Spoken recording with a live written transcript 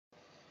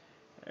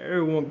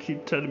Everyone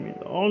keep telling me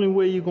the only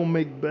way you gonna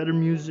make better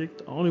music,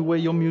 the only way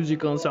your music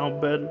gonna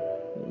sound better,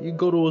 you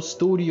go to a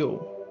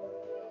studio.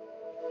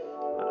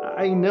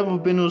 I ain't never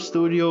been to a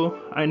studio.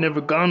 I ain't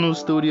never gone to a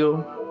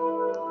studio.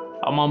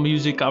 All my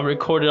music I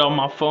recorded on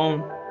my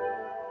phone.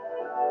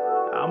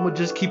 I'ma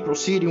just keep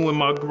proceeding with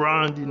my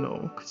grind,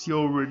 cause you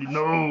already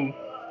know.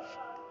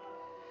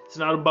 It's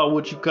not about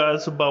what you got,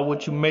 it's about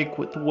what you make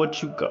with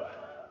what you got.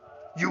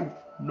 You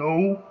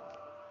know?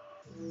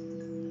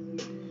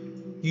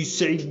 You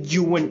say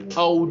you an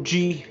OG,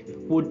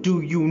 well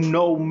do you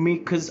know me,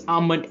 cause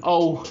I'm an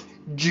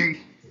OG.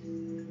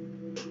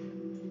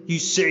 You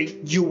say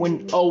you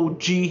an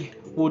OG,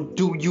 well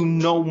do you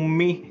know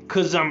me,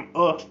 cause I'm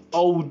a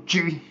OG.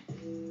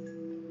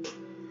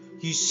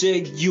 You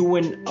say you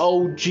an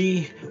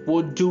OG,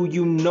 well do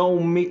you know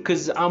me,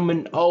 cause I'm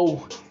an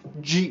OG.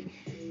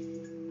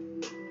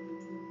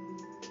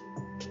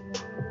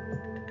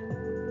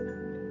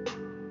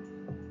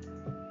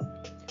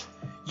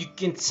 You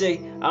can say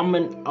I'm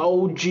an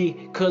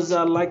OG, cause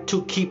I like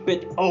to keep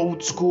it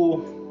old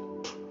school.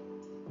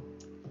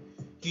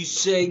 You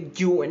say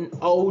you an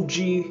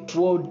OG,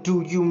 well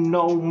do you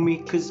know me,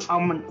 cause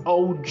I'm an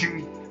OG.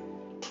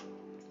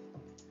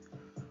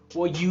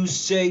 Well you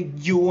say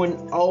you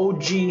an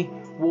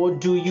OG, well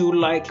do you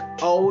like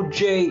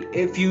OJ?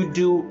 If you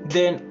do,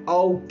 then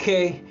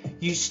okay.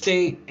 You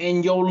stay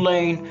in your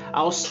lane,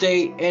 I'll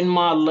stay in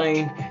my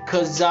lane,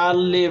 cause I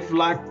live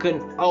like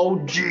an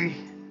OG.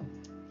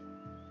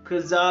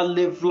 Cause I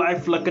live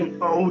life like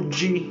an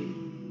OG.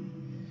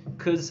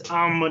 Cause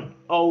I'm an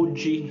OG.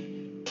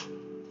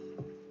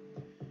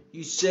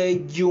 You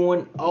say you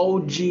an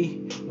OG,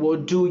 well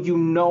do you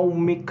know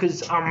me,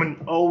 cause I'm an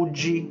OG.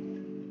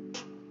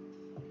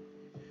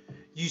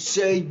 You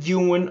say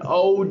you an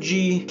OG,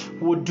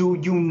 well do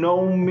you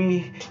know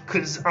me,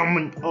 cause I'm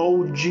an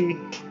OG.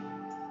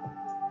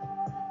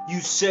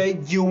 You say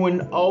you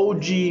an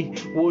OG,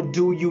 well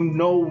do you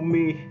know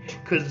me,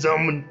 cause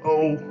I'm an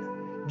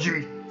OG.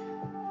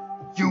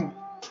 You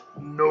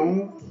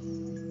know?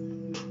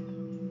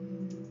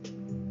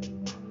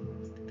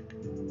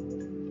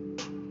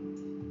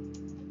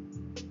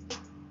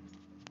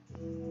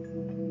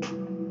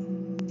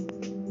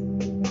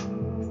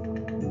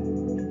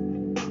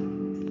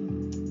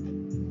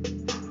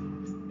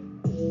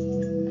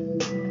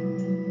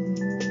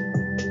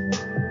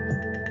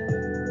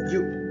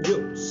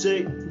 You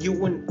say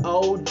you an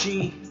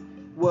OG,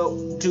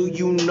 well do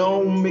you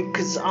know me,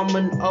 cause I'm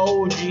an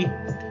OG.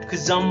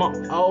 Cause I'm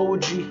an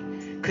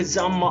OG, cause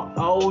I'm an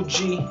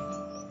OG.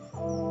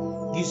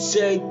 You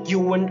say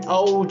you an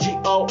OG,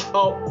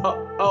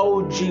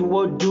 OG,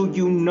 well do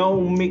you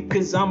know me,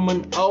 cause I'm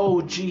an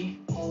OG.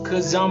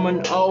 Cause I'm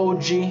an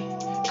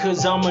OG,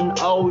 cause I'm an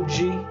OG.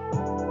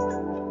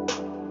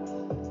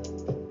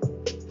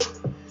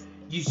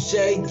 You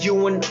say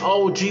you an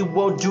OG,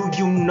 well do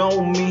you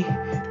know me,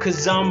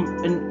 cause I'm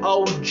an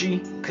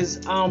OG,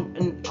 cause I'm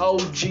an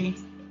OG.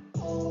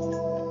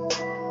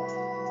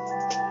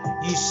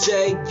 You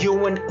say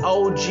you an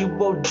OG,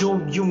 well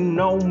do you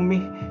know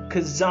me,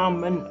 cause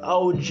I'm an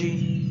OG.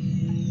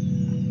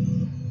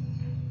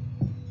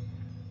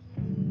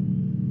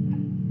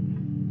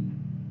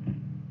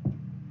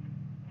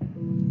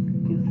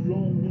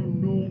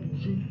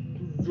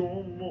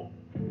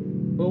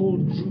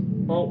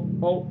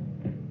 OG,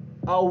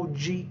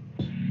 OG.